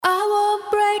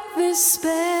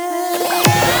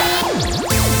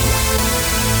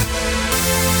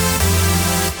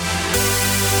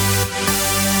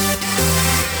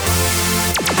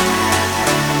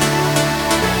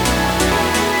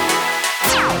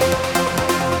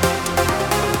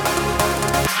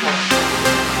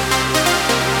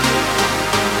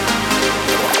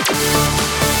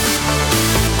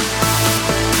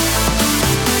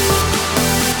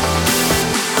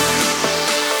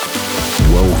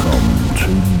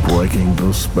Breaking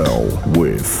the Spell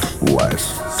with Les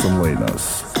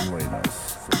Salinas.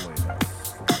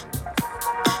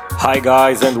 Hi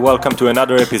guys, and welcome to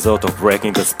another episode of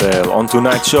Breaking the Spell. On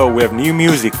tonight's show we have new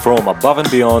music from Above and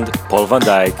Beyond, Paul van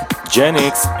Dyk, Gen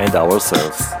X and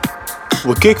ourselves.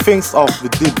 We kick things off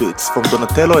with D-Beats from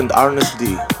Donatello and Ernest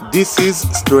D. This is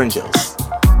Strangers.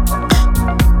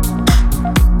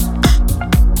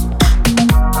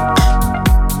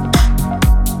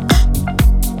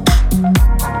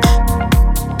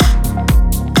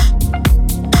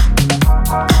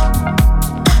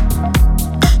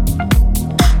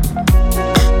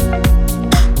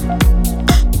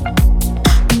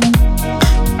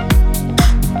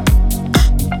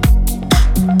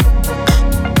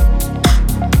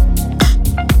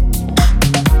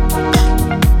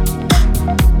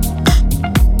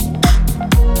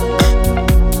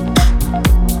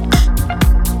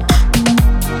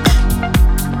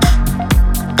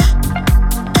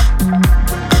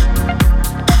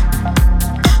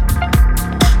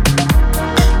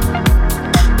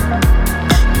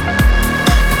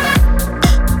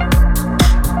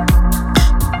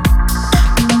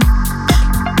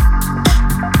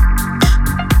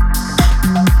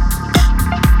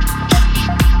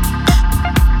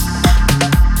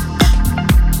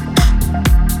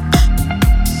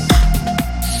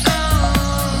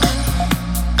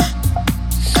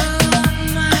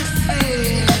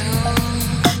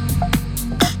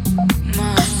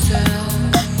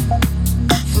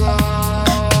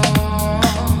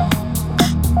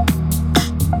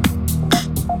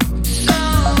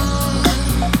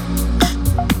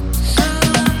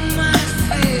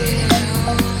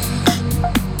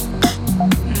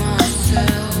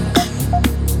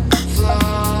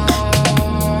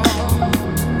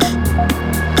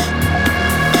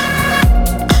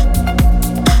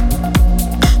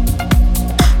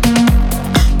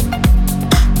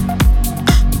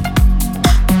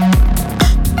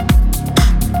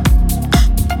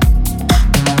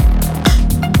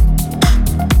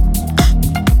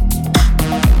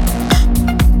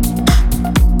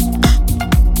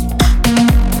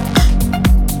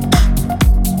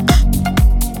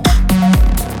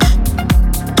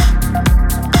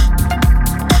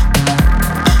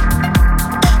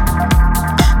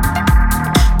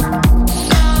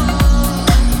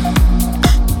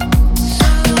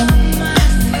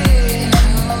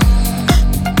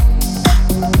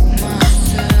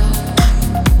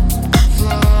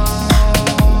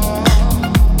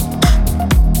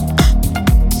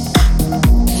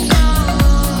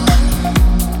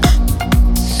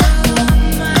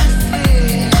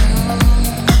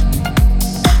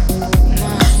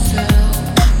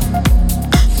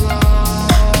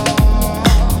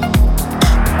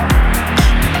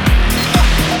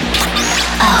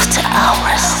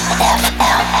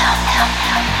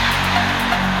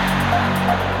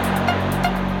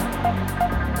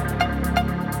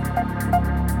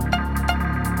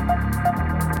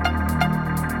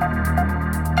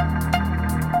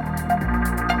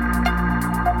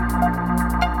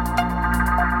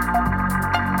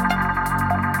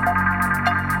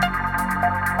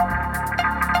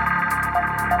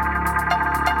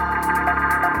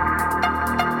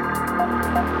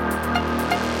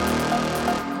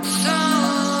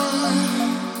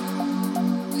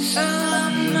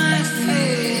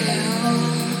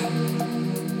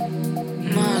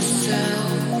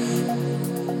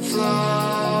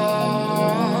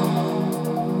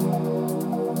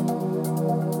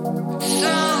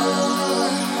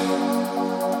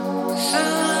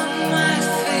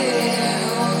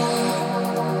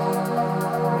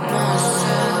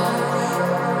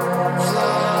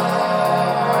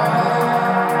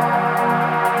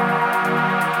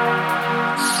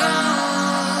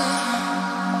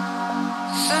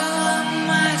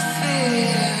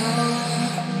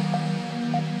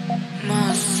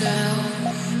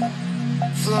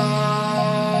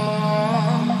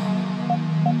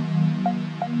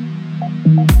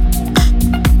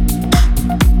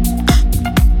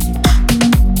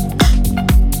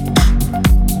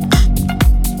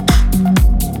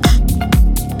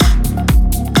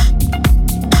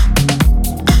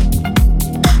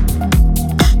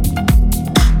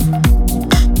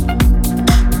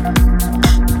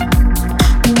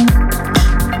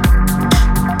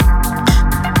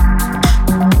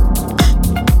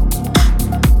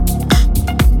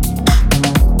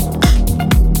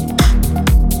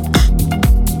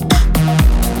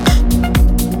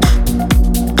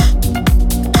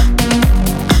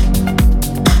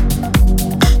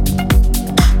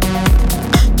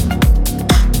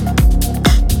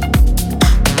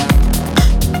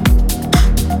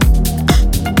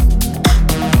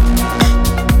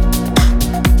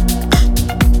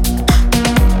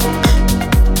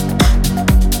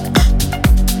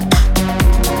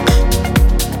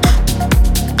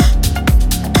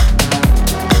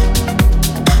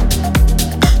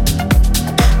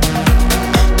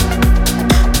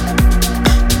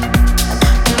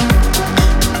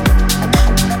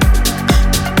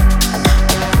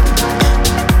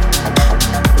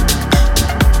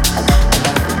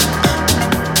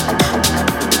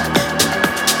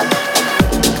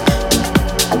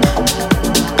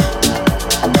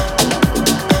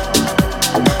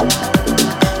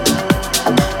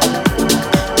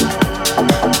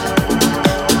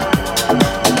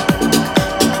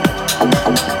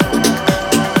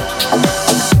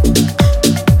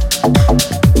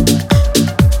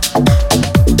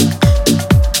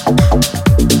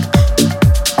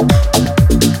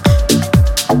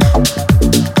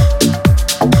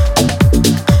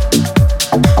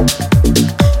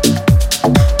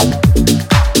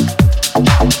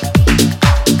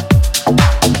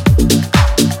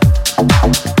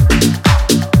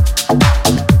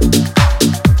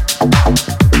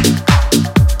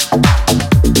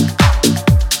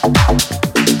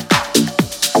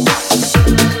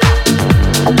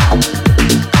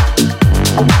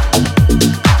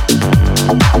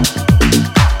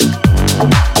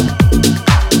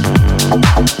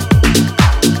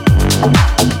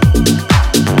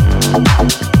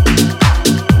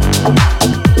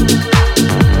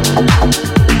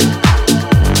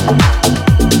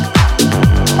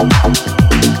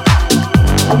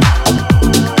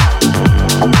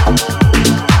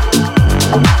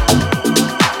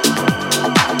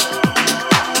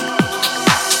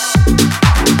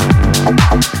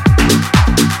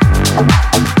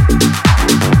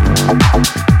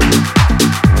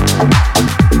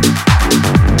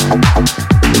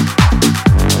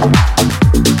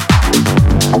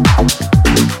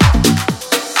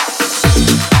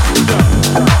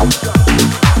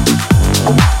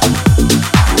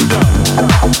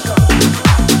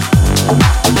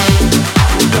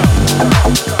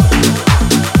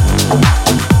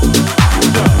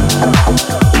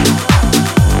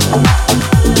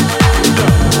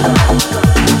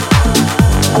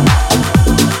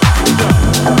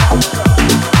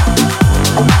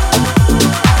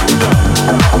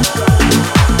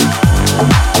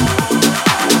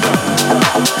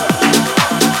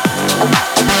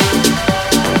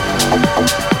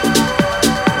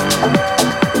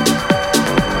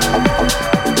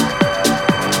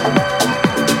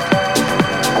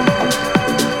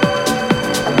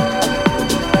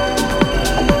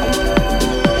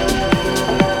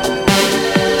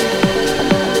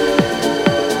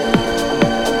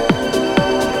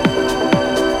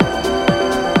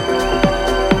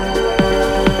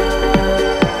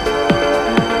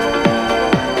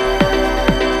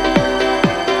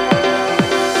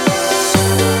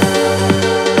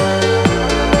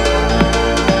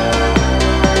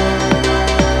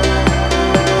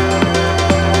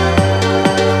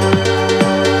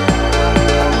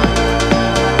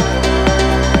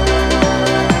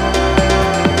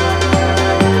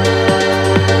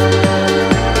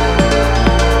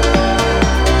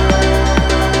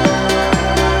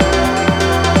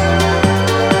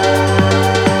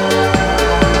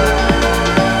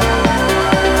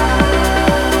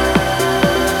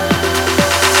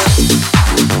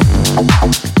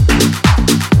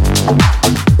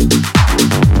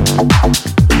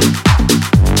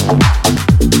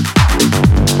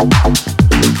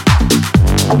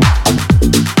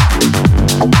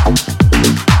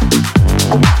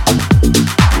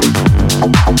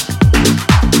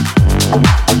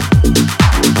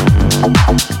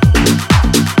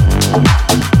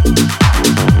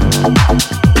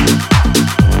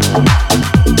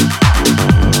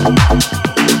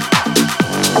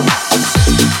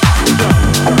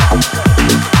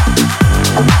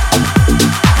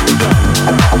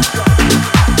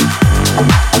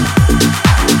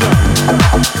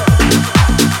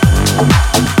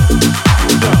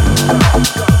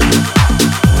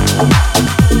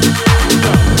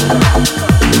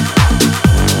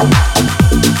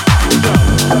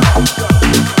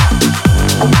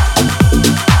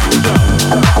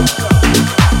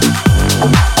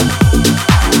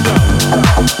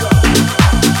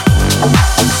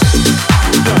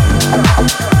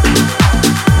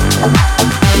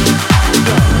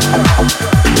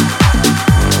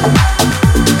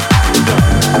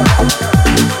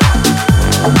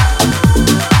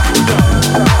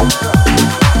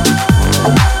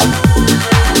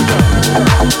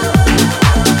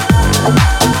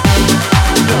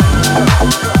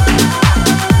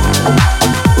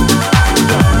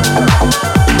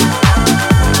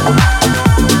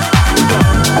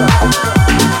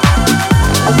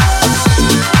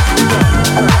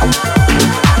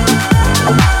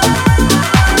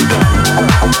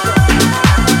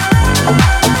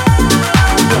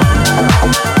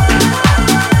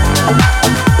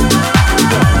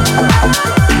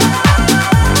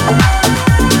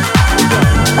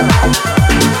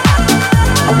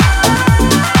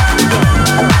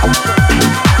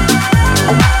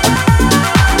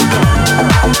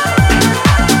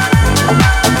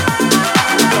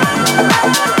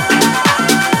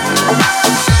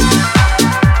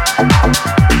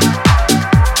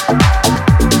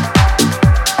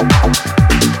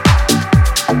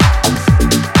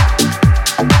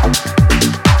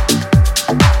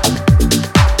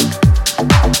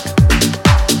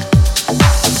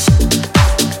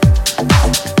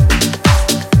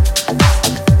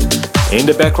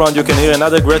 the background you can hear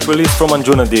another great release from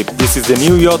Anjuna Deep. This is the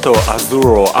new Yotto,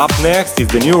 Azuro. Up next is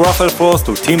the new Rafael Frost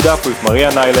who teamed up with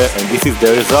Maria Naile, and this is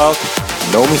the result,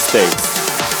 No Mistakes.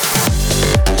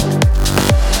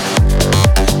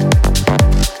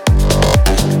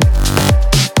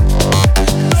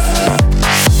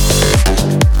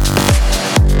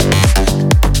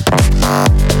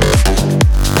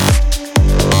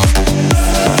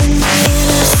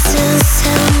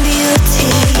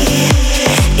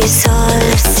 It's all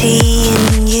I see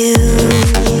in you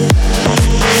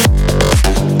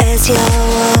as you're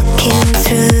walking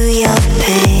through your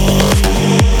pain.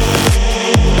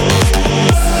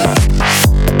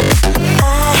 I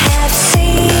have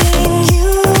seen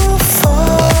you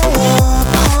fall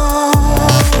apart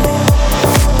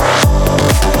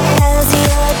as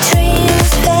your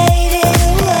dreams faded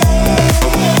away.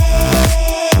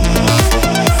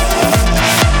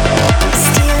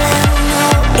 Still I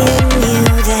know in you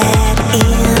that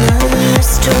inner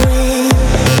strength,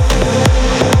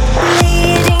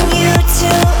 leading you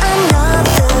to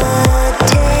another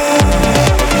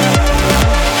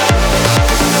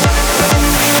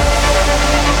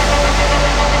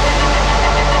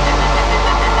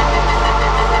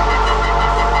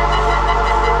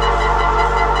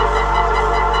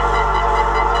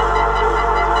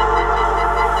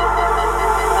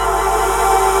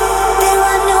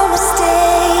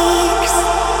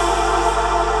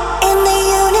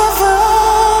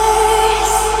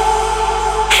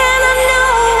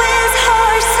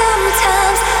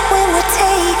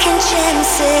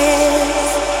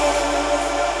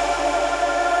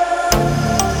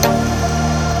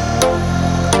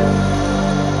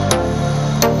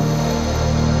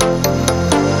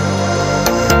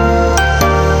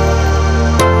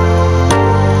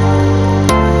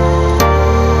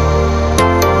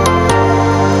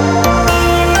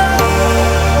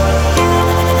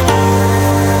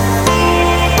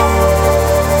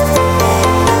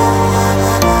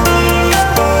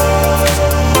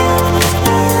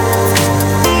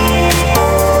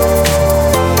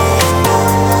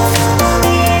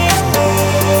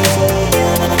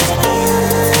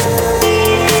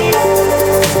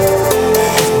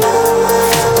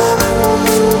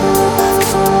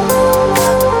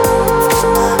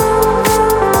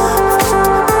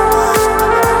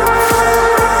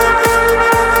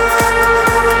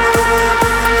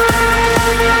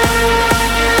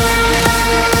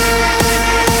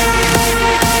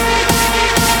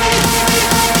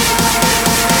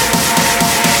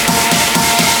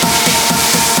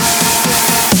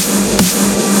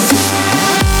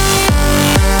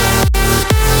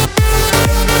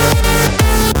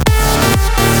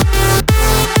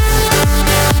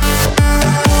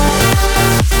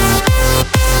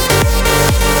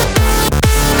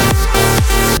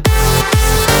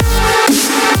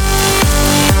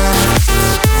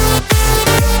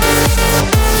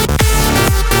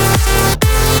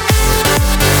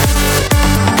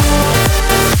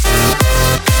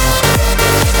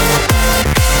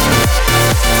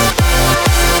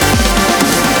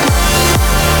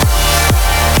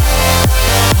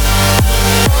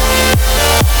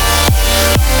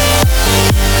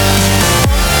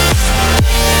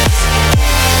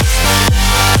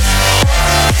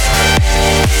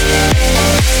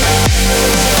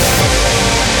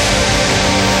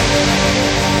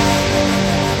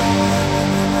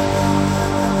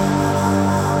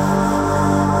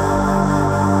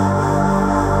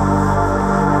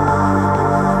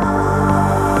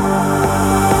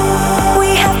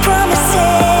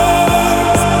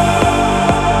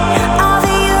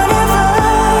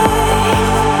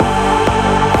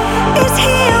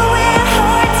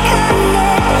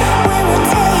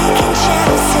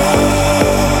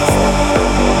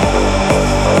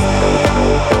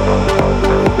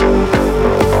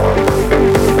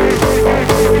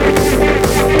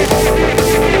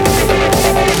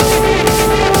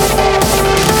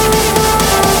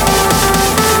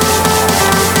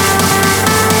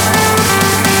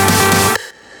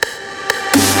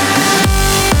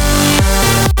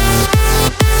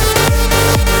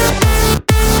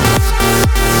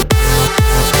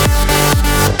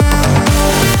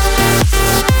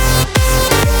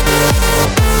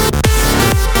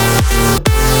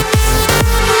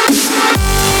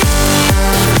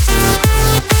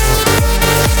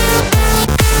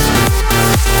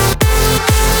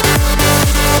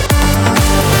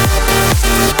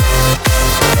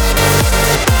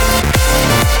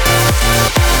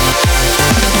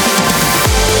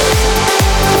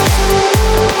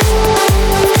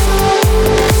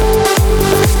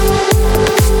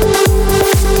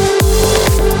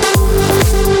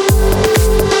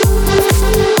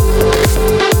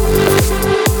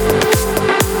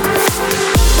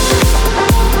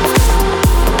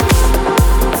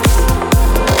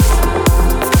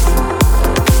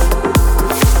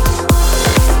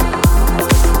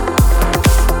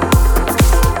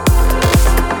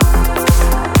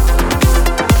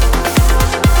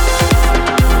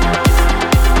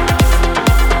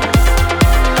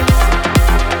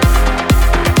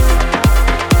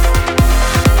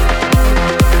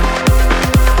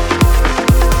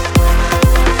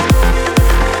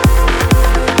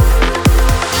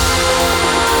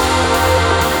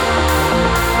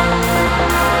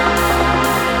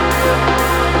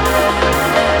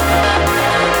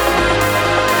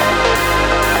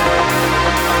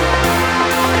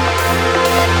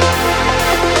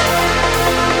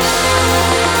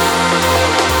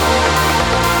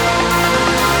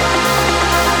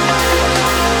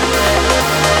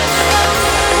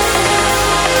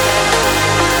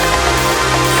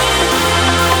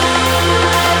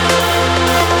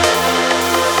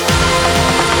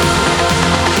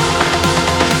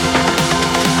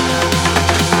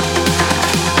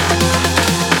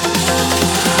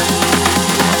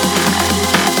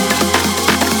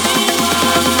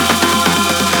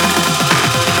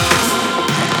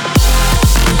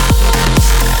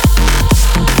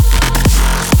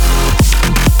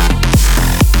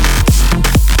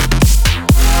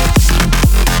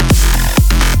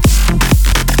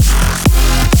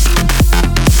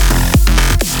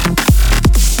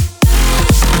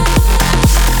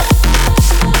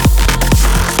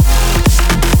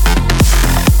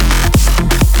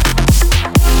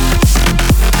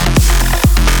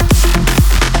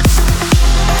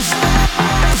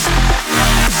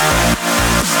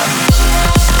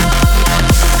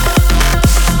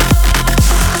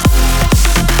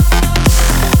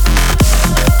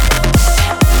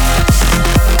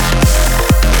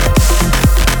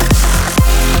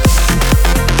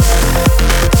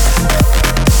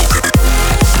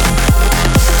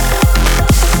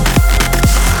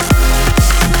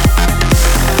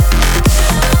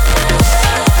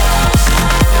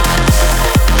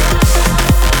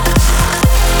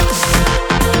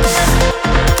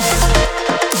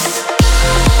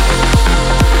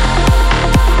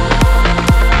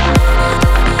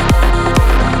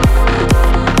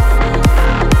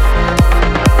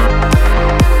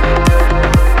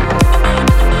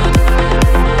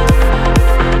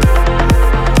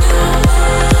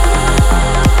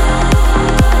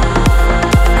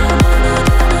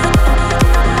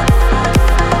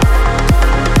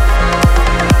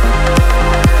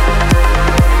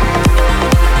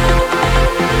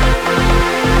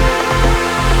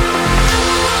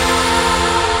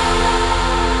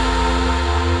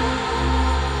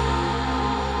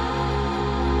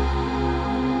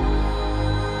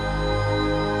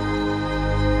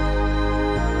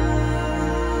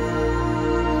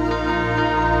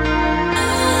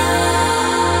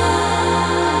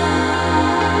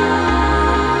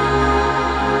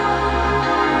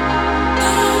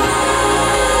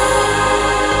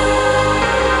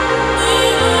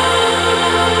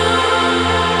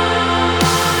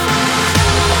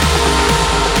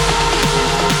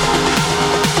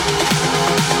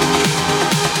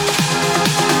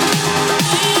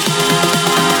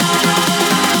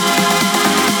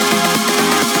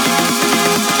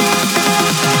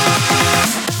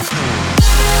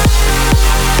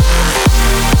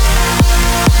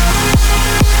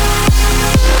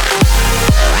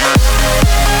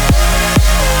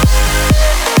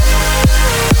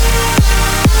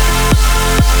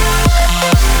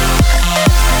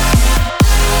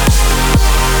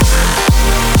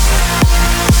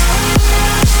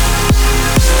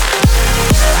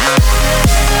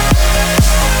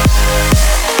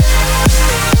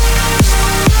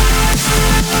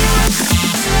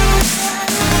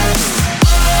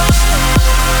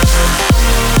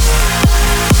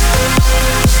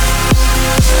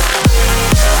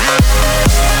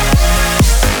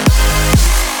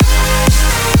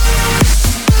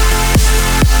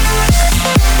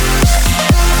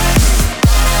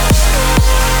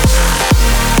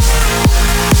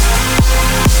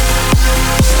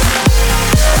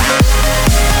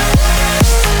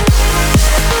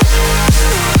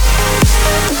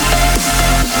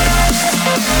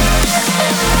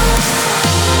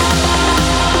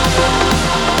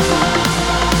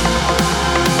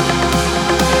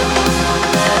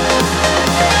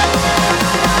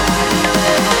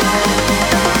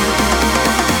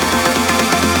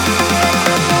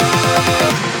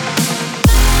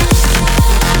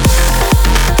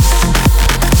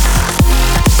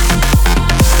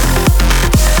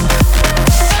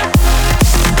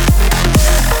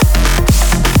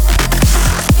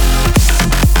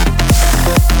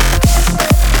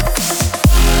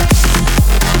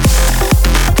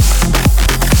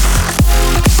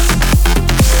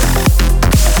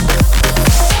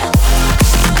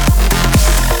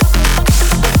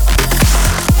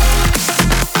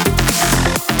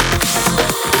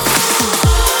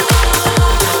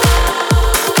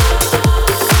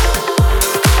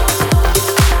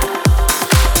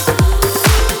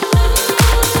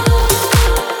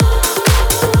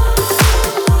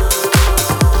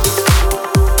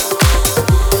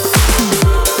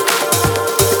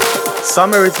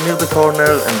Summer is near the corner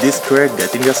and this track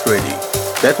getting us ready.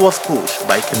 That was Push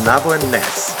by Kenavo and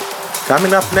Ness.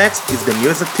 Coming up next is the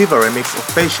Muse Activa remix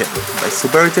of Patient by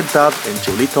Subverted Dub and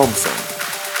Julie Thompson.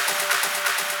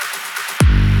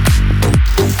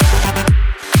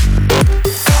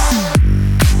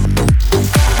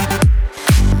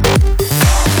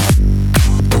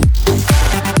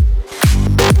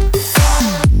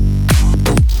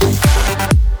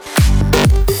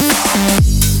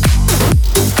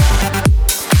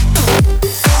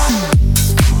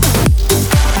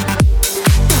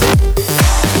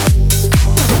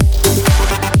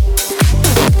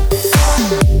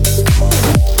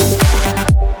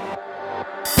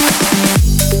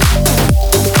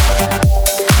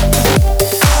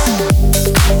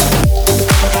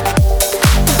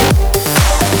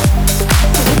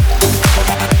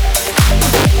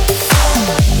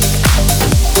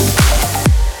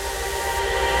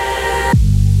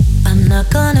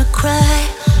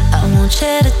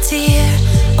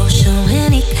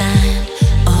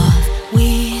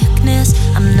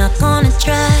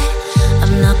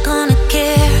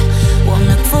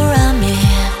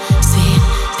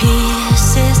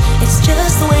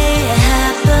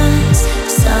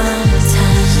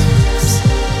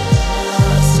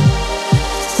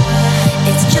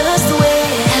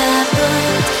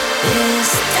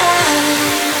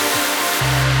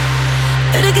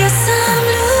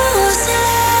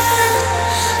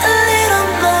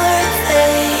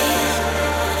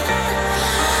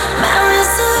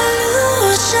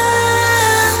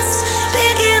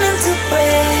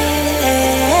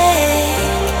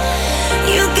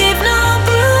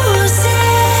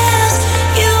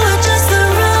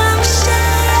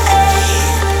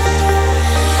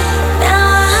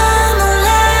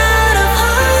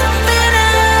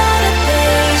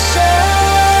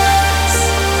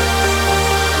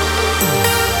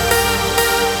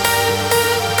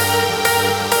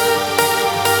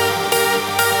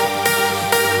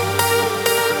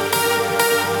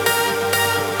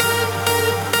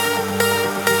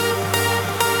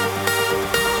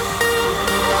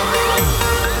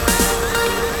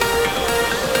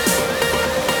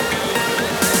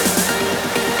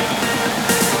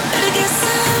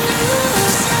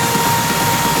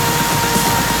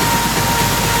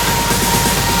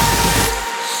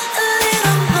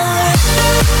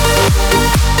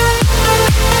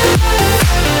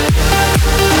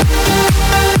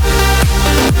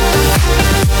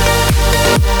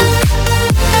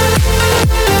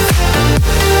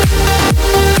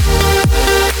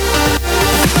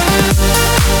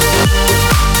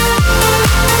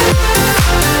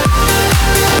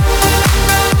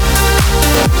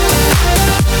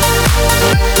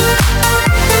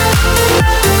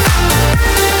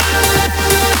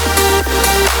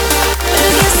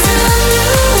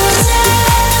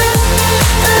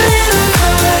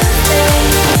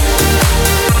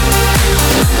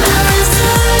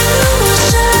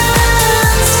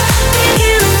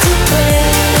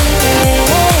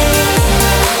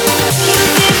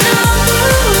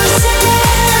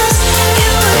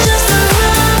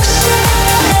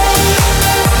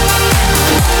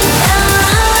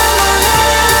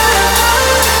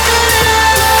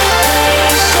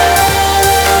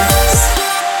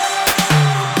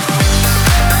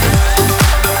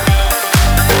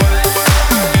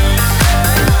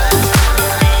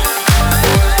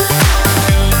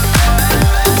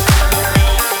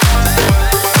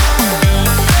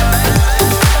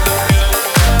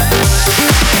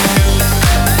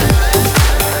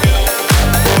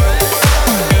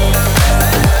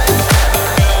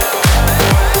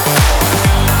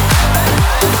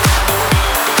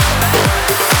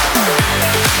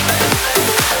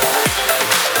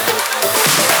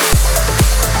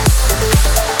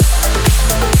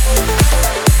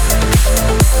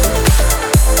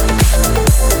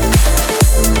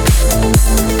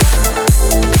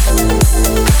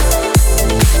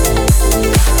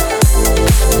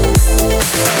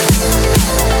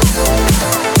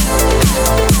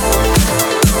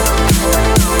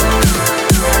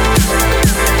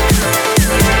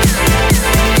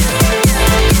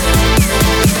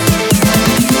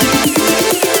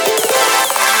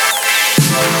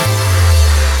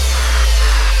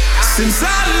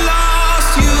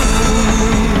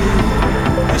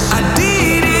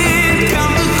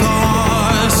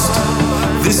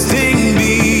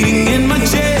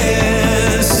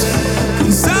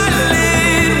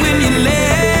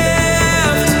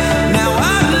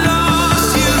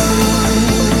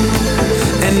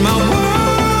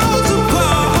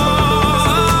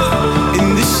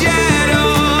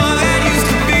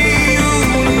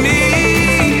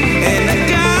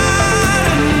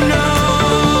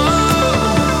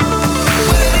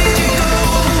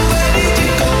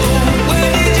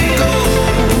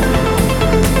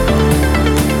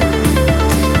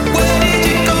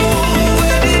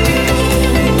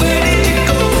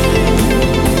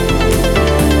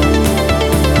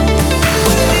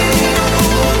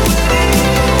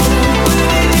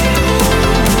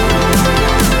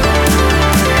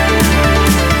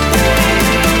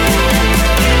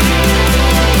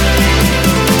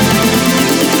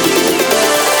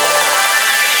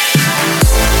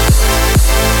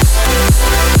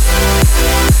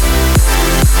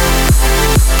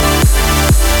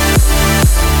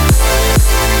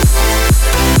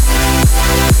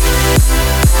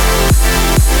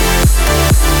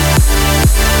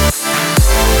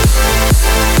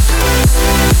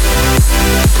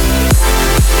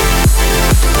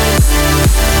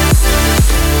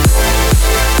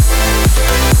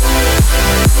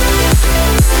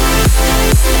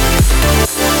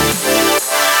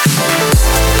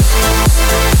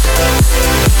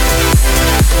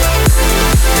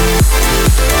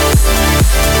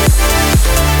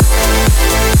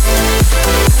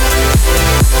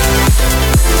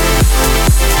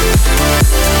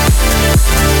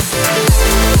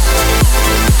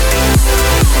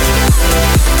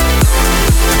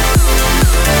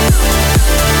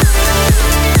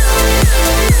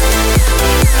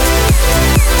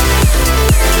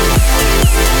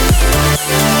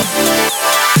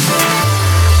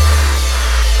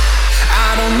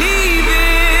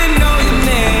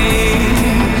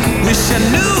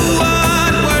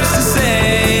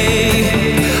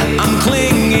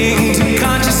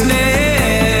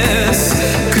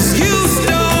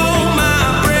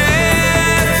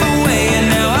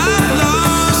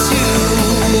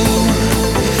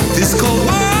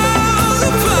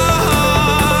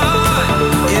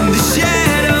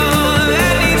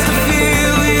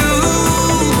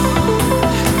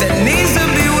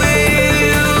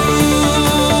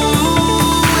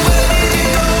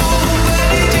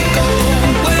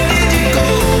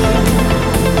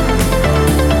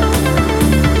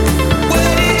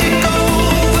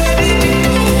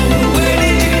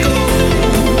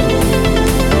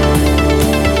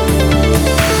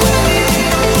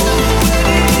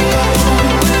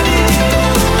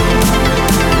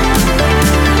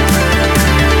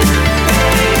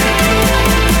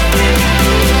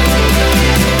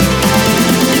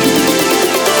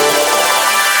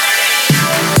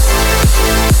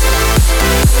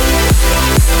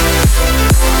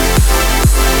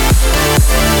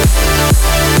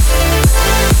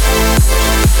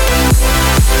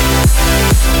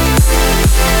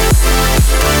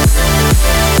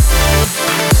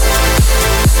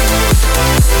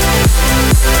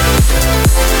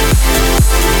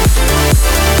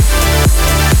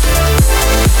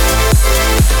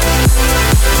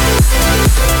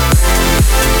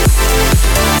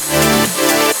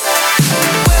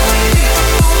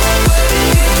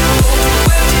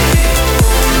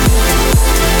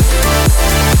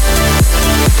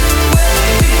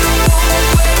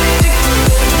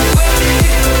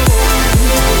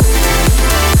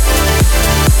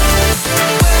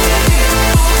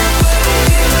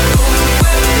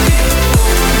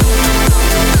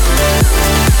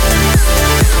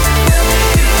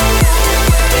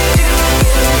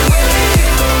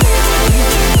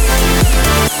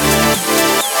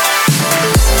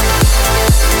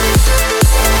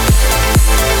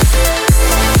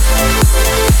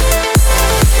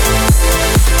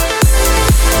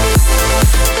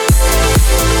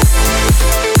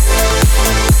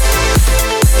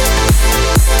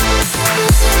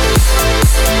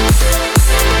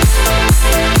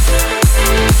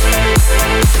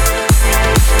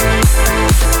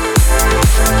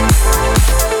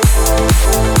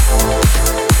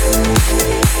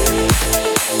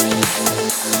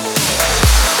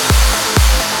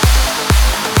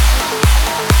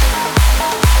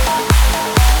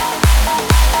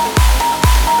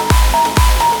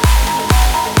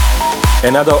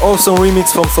 Another awesome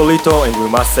remix from Solito, and we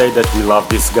must say that we love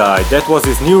this guy. That was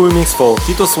his new remix for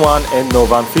Tito Swan and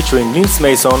Novan featuring Nils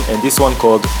Mason, and this one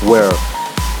called Where.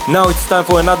 Now it's time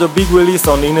for another big release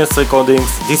on Ines Recordings.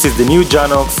 This is the new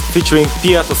Janox featuring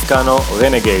Pia Toscano,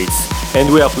 Renegades,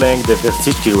 and we are playing the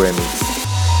Versichki remix.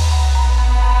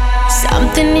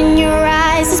 Something in your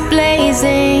eyes is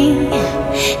blazing.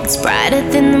 It's brighter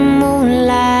than the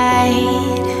moonlight.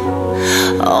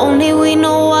 Only we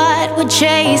know what we're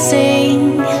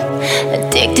chasing.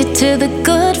 Addicted to the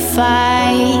good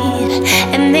fight.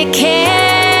 And they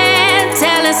can't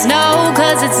tell us no,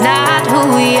 'cause it's not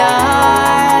who we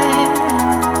are.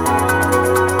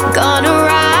 Gonna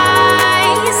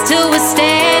rise till we're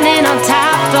standing on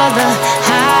top of the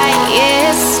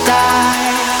highest star.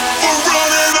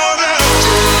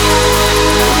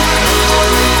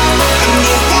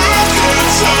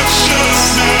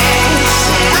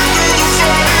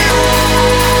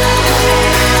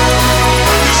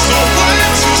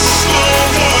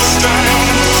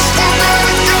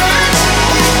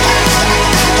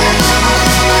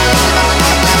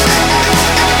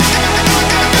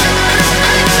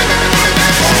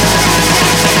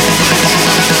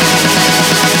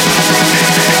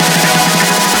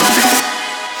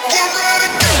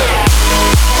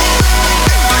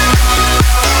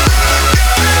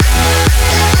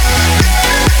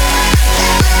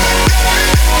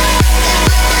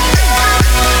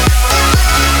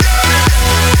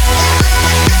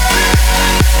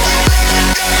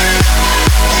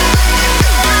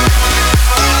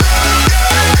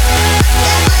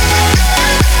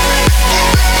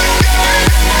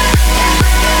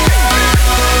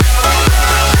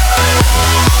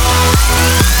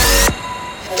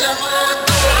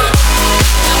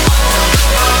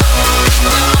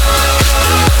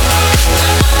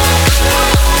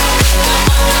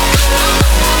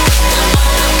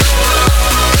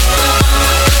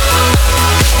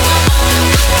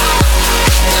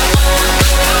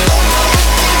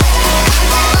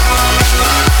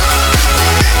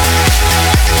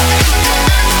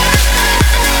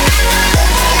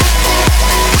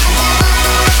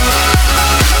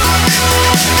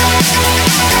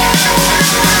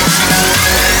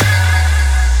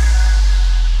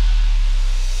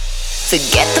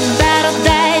 Forget the battle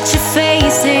that you're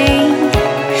facing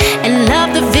and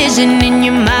love the vision in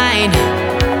your mind.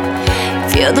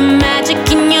 Feel the magic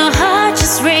in your heart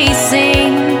just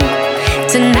racing.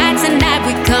 Tonight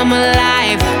we come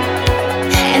alive.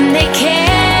 And they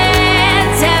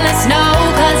can't tell us no,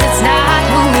 'cause it's not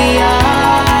who we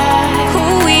are. Who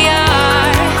we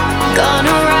are.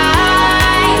 Gonna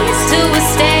rise till we're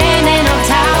standing on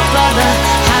top of the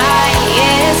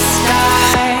highest star.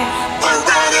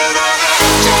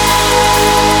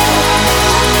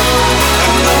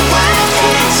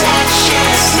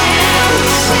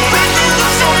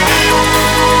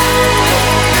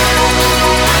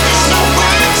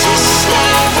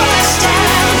 Slow us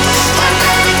down.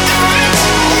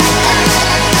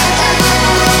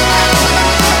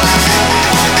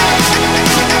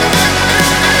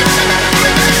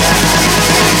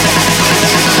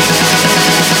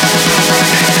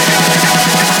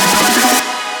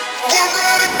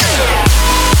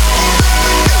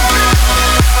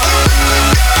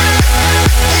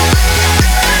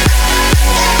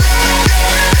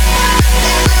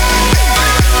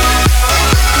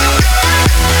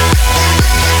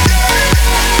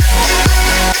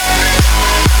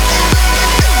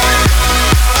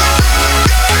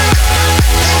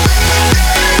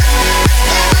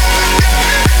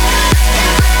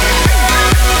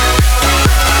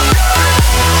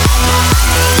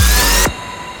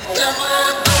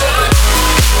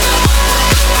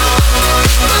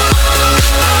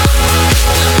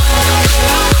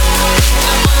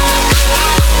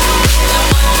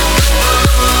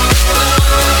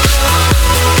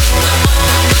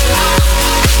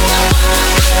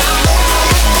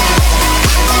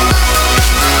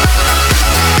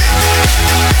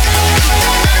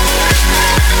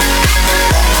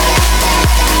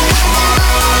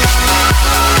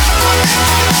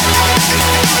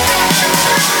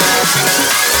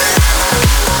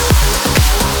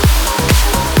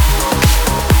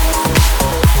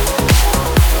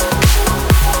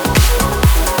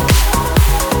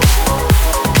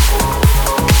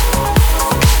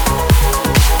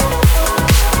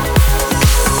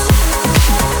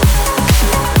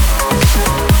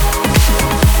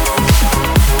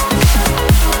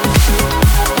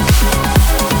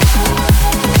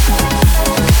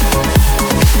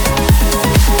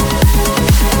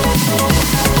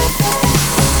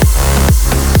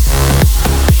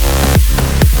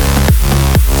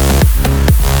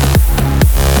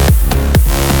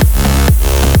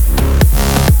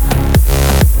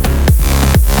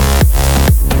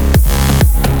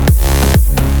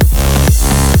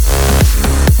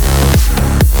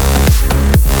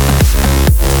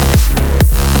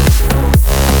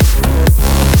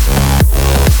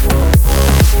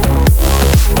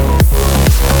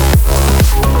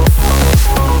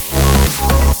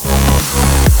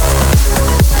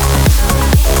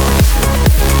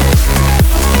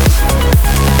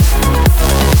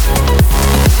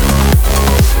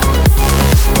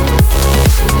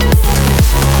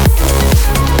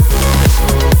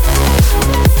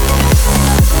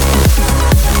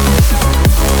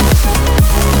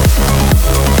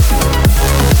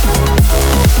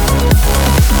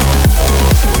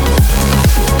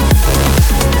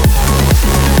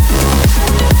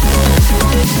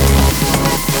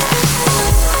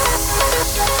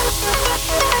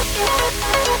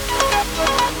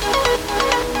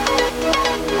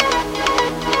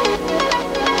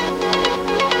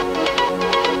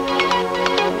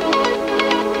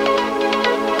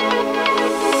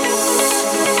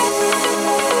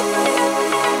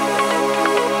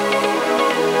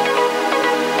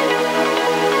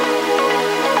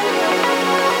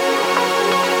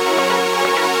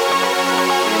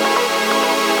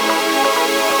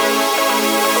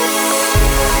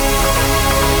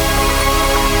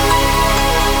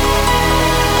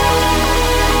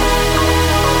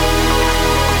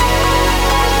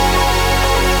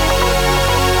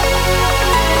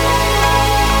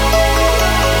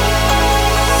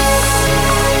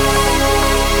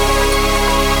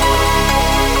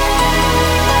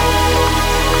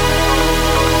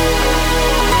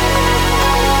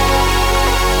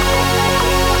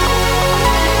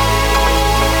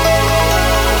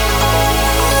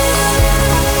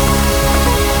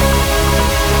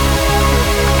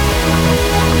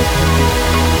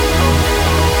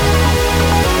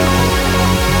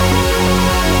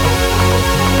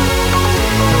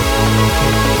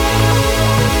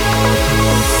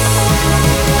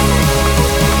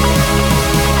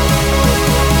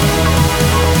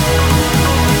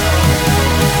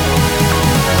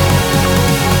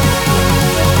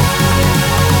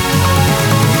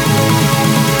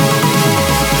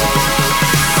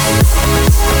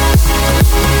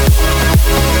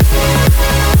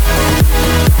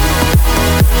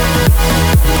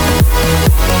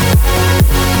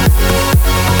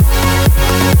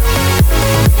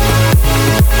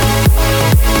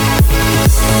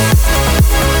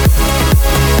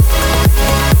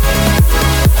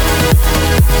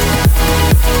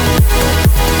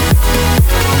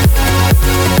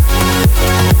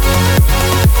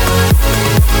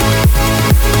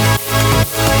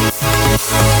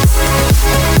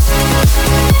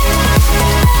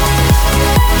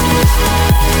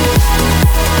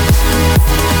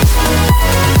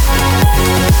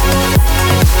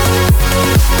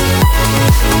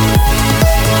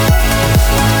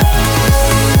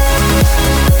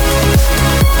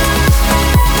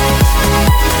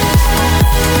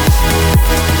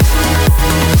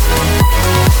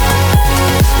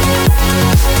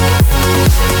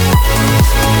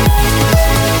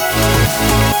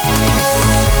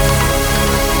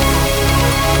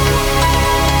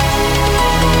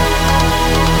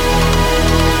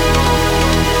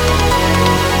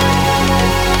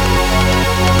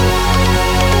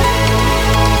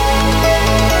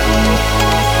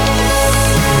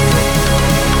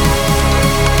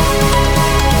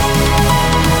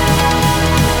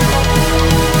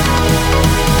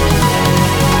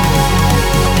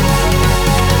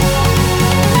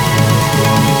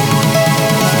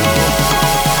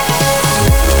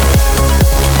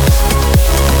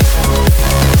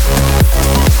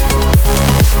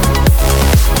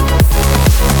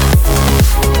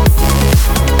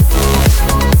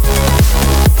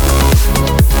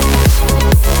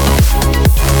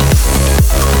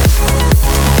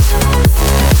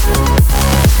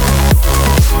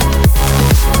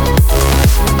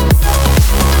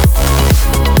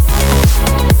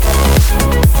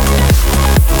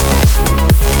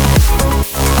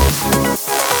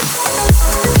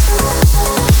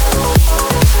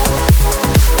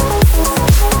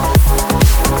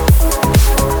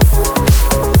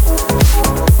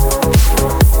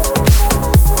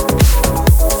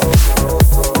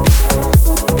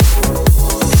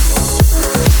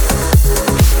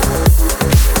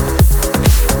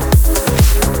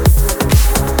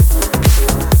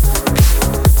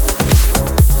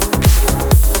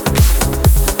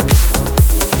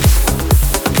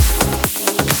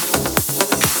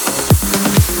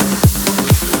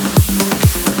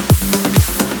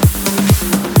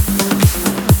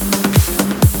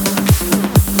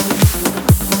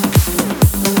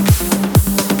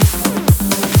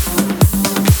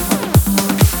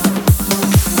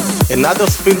 another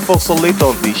spin for Solito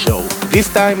on this show. This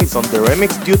time it's on the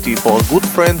remix duty for a good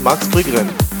friend Max Brigren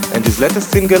and his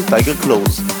latest single Tiger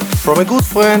Clothes. From a good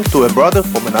friend to a brother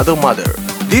from another mother.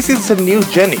 This is some new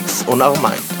Genix on our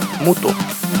mind. Muto.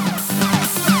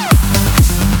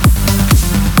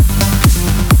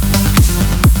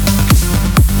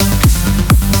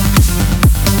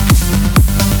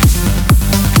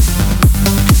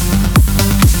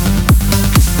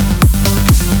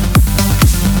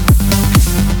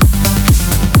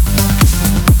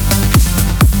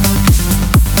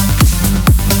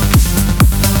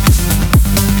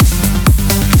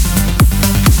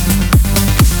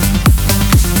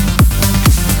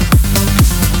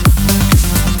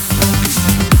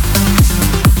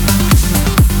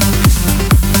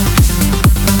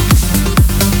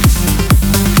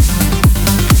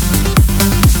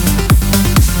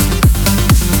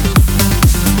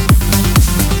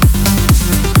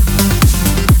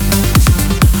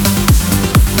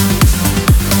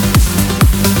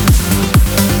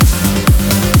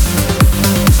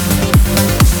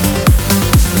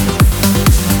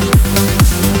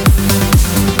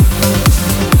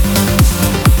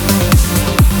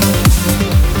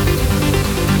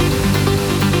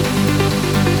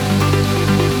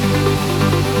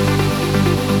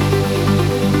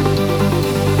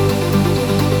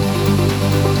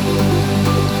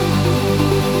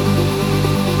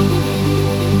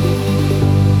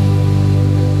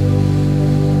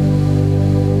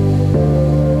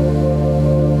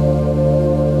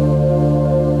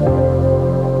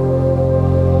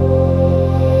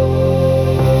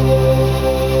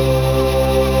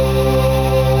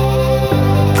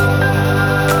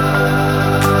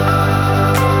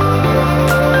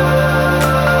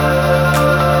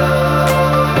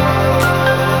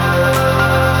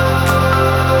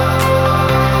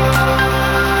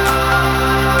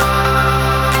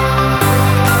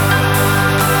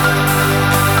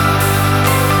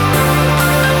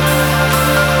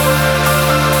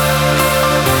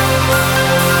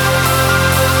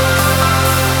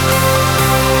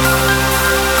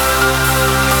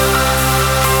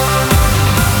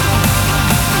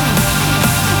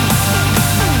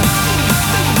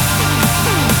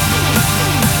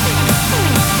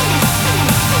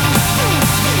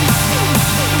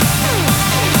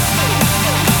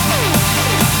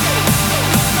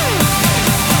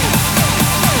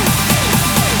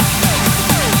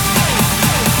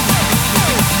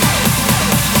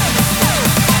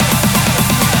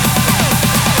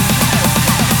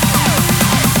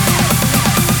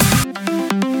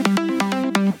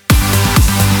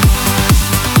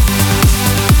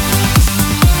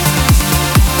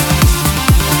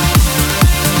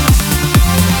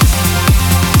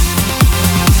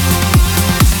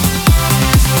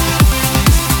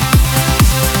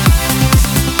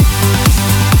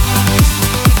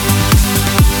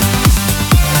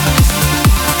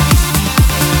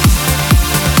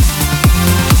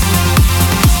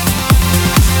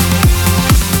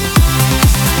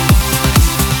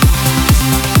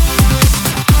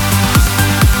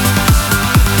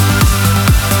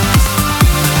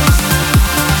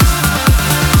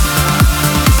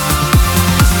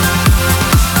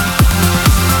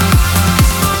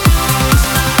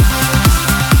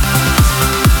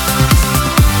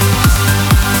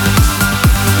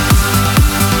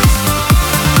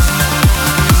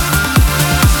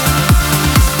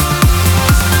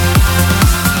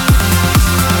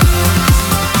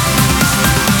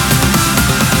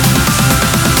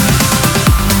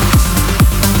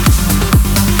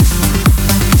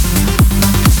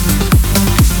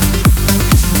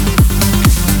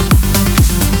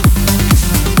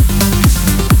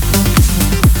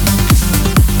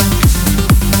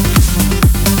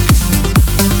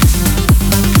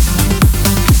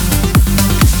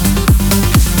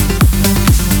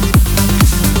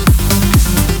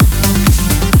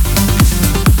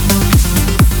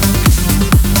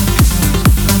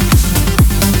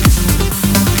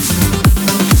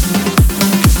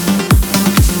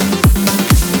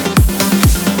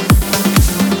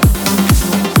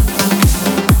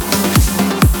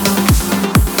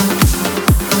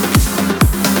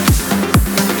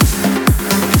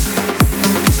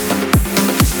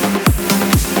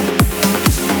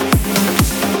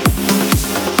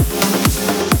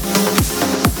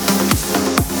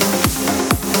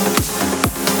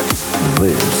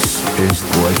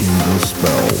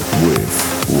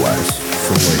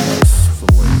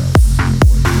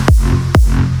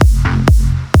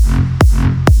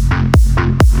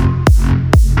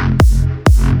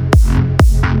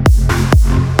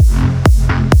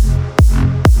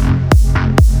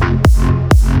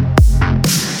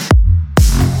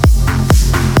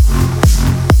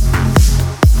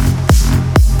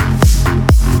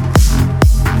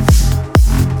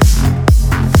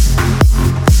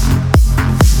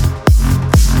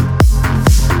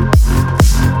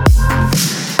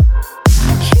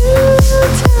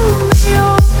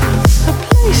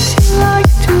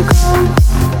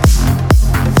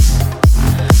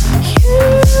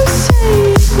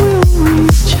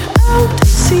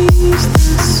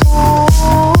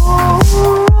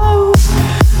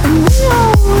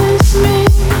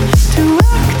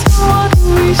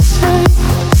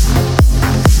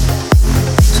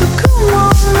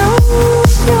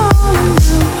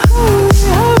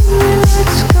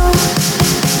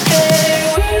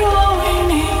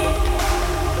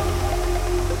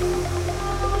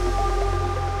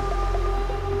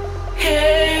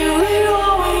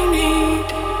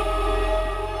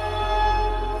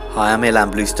 I am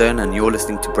Ilan Bluestone and you're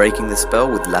listening to Breaking the Spell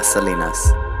with Las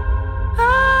Salinas.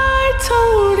 I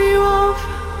told you of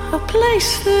a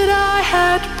place that I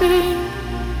had been.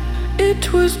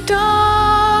 It was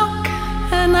dark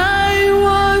and I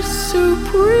was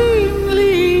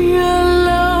supremely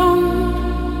alone.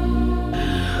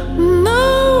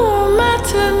 No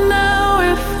matter now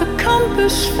if the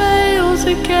compass fails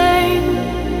again,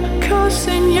 'cause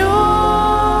in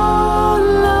your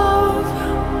love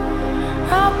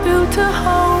I built a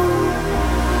home.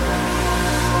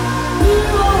 You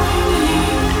only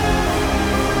need,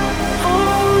 oh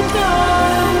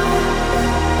darling,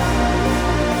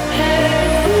 hey,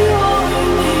 you only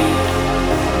need,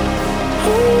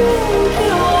 oh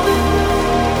darling,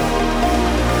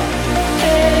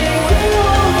 hey, you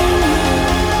only need,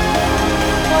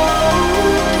 oh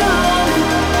darling,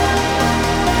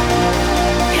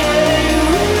 hey,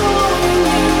 you only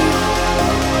need,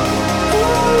 oh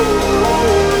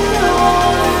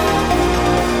darling,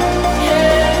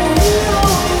 hey, you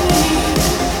only need.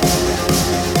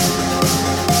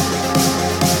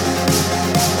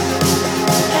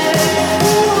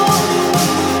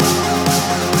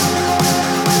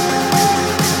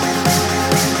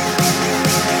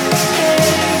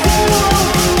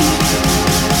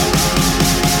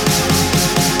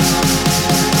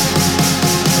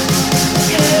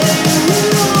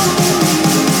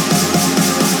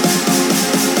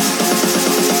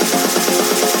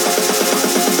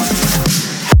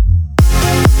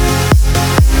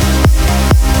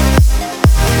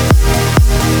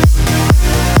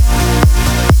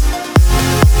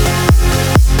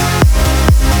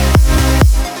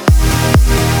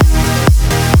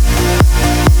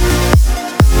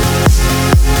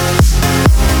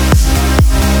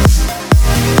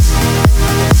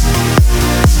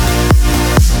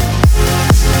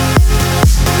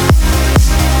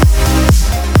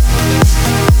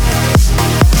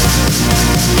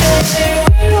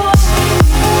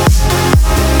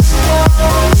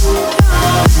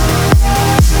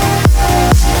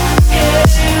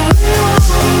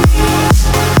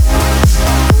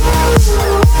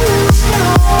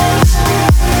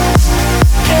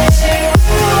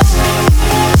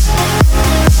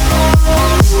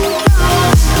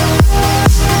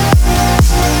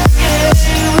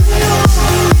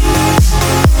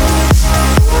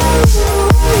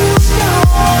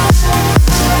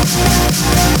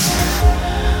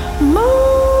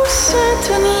 Most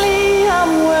certainly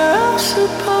I'm where I'm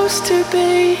supposed to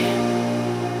be.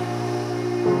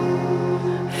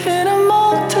 In a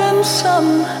molten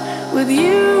sun, with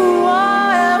you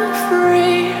I am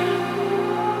free.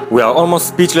 We are almost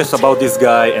speechless about this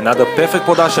guy. Another perfect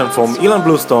production from Ilan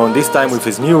Bluestone, this time with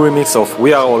his new remix of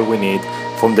We Are All We Need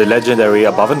from the legendary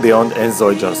Above and Beyond and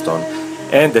Zoe Johnston.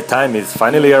 And the time is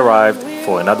finally arrived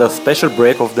for another special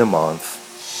break of the month.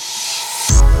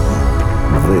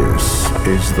 This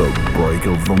is the break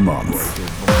of the month.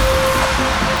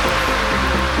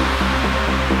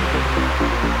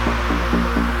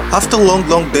 After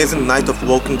long days and nights of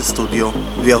work in the studio,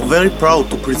 we are very proud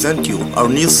to present you our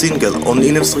new single on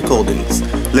Inems Recordings.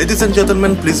 Ladies and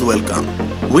gentlemen, please welcome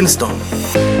Winston.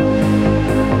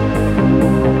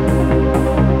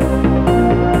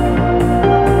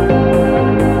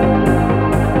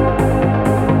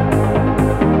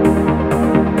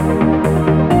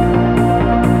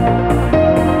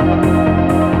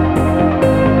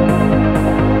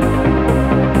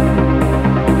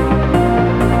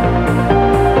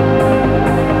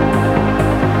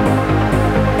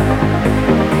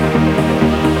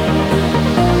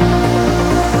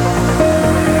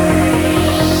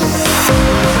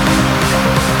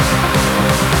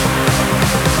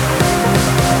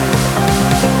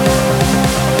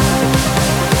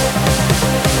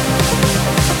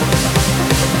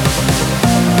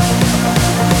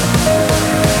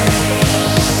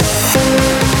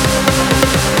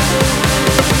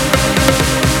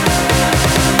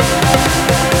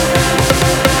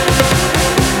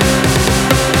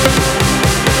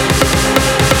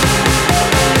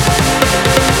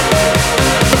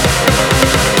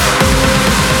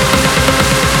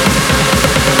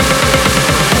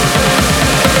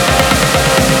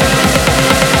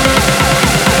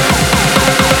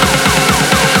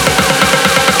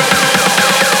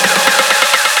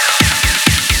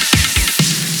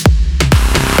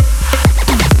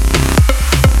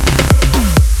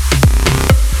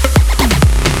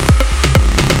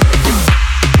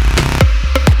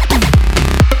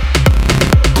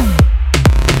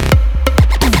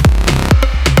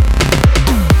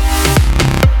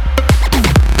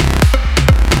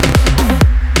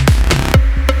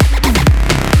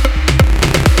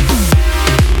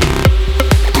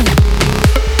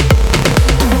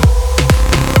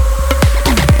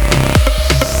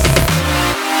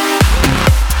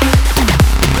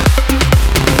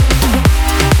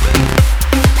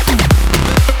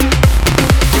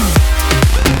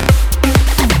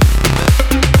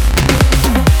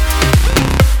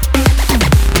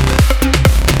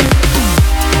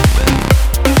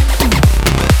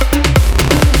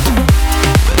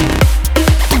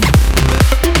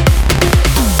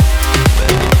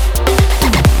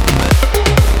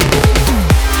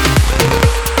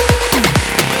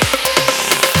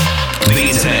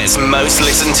 Germany's most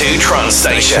listened to trance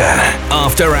station.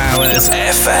 After Hours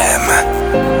FM.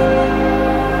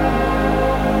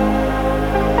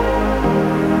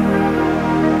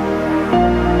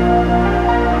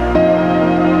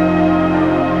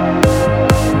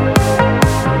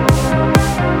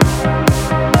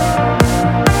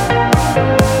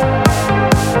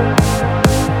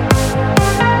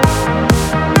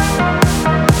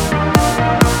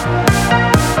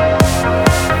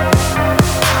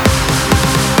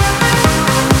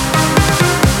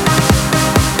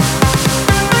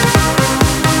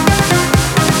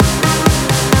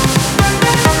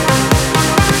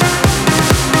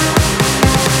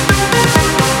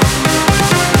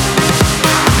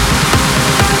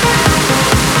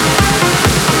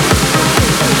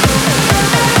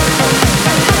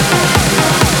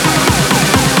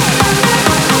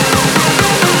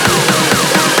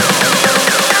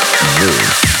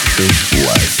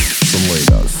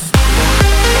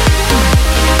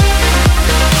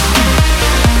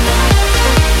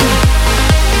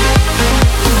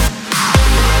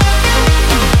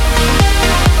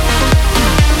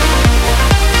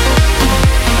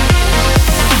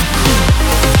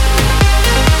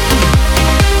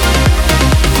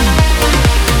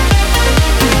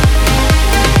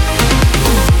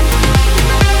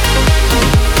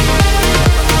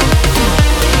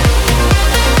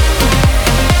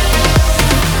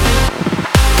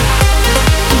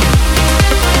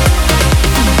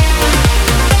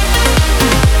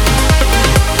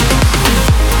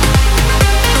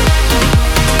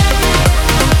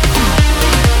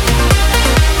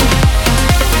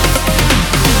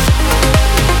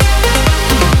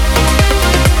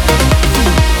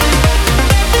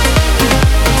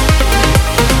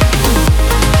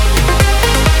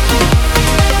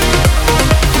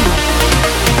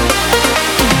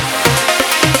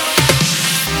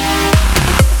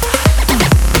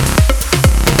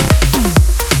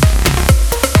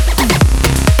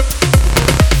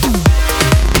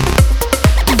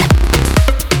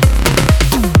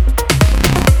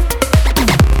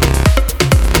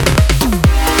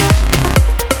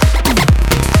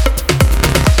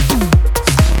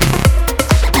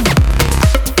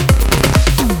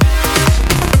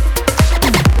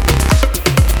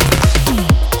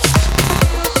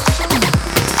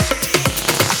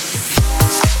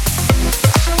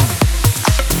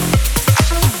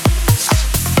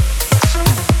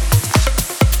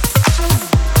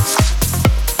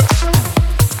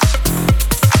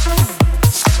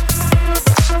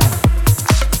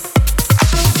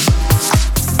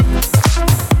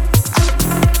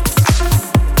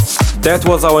 That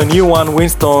was our new one,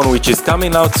 Winston, which is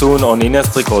coming out soon on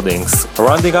Inest Recordings.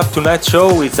 Rounding up tonight's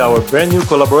show is our brand new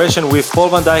collaboration with Paul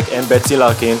van Dyk and Betsy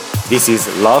Larkin. This is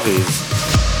Love Is.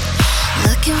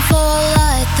 Looking for a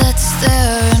light that's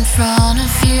there in front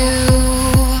of you,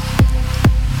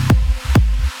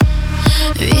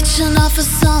 reaching out for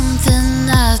something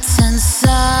that's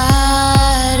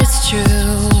inside, it's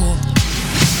true.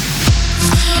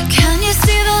 Can you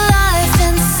see the life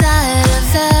inside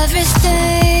of everything?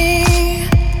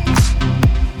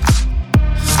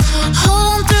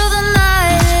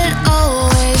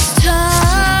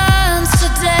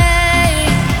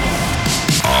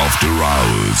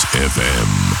 FM,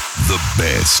 the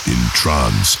best in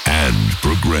trance and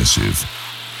progressive.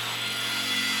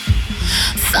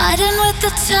 Fighting with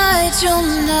the tide,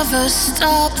 you'll never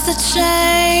stop the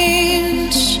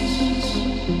change.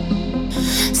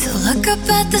 So look up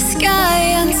at the sky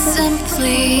and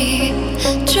simply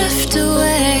drift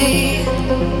away.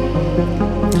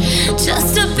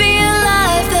 Just to be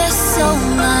alive, there's so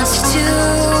much to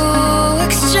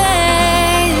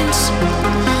exchange.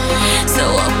 So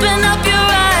open up your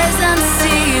eyes and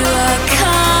see what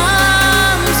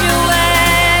comes your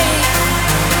way.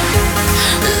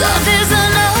 Love is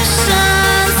an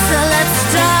ocean, so let's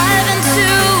dive into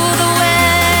the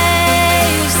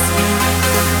waves.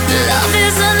 Love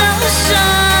is an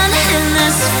ocean, in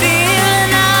this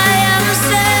feeling I am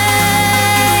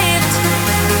saved.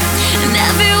 And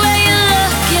everywhere you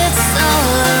look, it's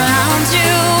all around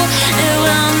you. It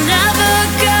will never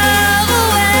go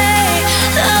away.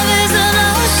 Love is an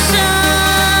ocean.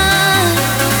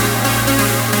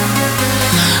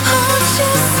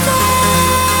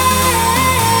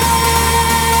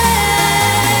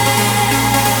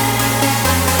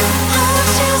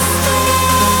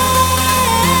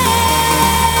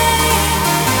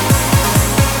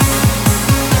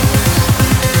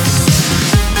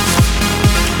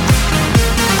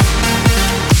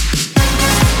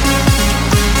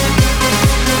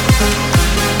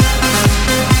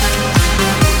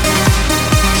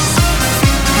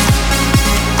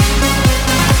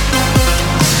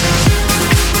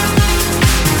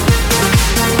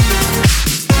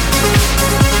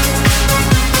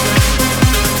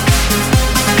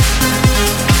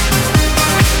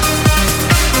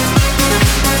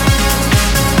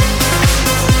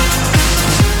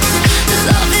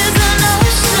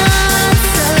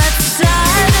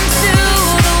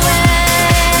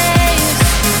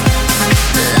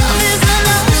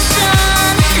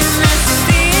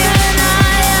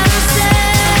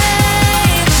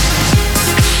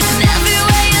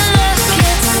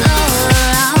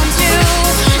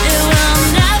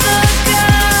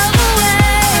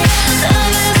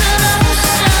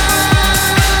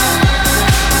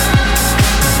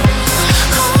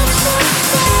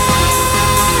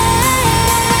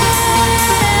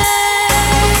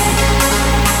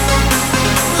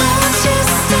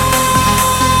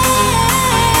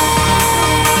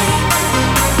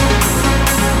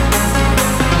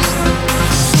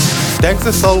 Thanks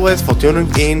as always for tuning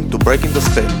in to Breaking the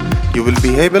Spell. You will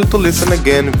be able to listen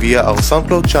again via our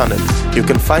SoundCloud channel. You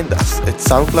can find us at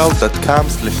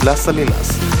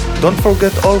soundcloud.com/LasSalinas. Don't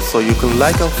forget also you can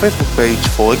like our Facebook page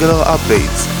for regular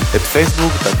updates at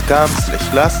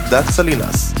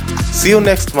facebook.com/las.salinas. See you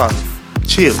next month.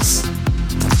 Cheers!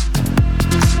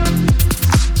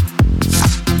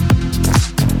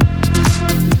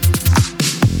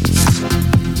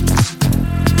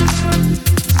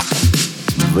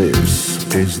 This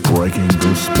is Breaking the